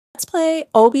Let's play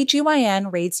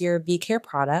OBGYN rates your V-Care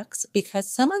products because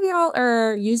some of y'all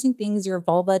are using things your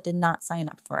vulva did not sign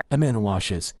up for. Amino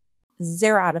washes.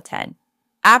 0 out of 10.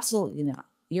 Absolutely not.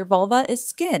 Your vulva is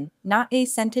skin, not a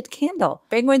scented candle.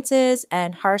 Fragrances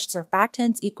and harsh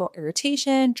surfactants equal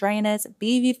irritation, dryness,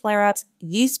 BV flare-ups,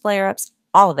 yeast flare-ups,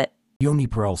 all of it. Yoni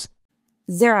pearls.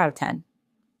 0 out of 10.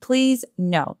 Please,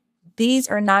 no. These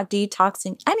are not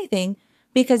detoxing anything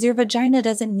because your vagina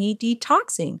doesn't need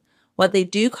detoxing. What they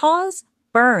do cause?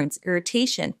 Burns,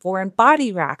 irritation, foreign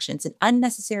body reactions, and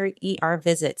unnecessary ER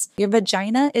visits. Your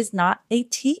vagina is not a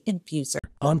tea infuser.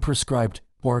 Unprescribed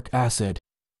boric acid.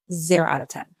 0 out of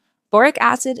 10. Boric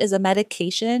acid is a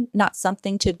medication, not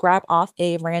something to grab off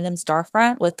a random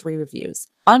storefront with 3 reviews.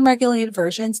 Unregulated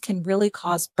versions can really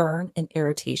cause burn and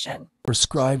irritation.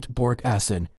 Prescribed boric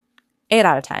acid. 8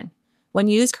 out of 10. When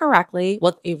used correctly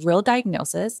with a real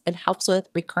diagnosis, it helps with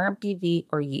recurrent BV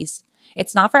or yeast.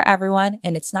 It's not for everyone,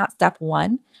 and it's not step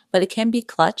 1, but it can be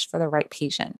clutch for the right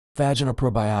patient. Vaginal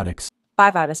probiotics.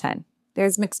 5 out of 10.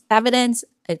 There's mixed evidence.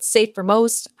 It's safe for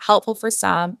most, helpful for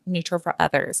some, neutral for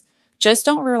others. Just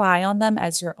don't rely on them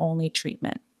as your only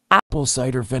treatment. Apple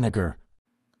cider vinegar.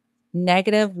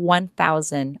 Negative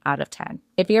 1,000 out of 10.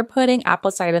 If you're putting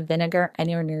apple cider vinegar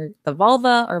anywhere near the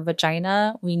vulva or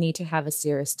vagina, we need to have a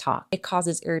serious talk. It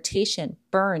causes irritation,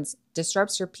 burns,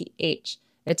 disrupts your pH.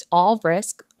 It's all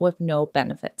risk with no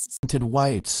benefits. Scented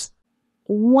whites.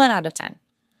 1 out of 10.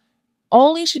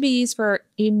 Only should be used for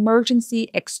emergency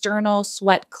external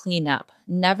sweat cleanup,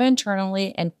 never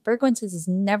internally, and fragrances is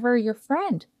never your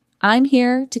friend. I'm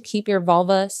here to keep your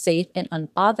vulva safe and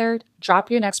unbothered. Drop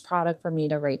your next product for me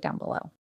to rate down below.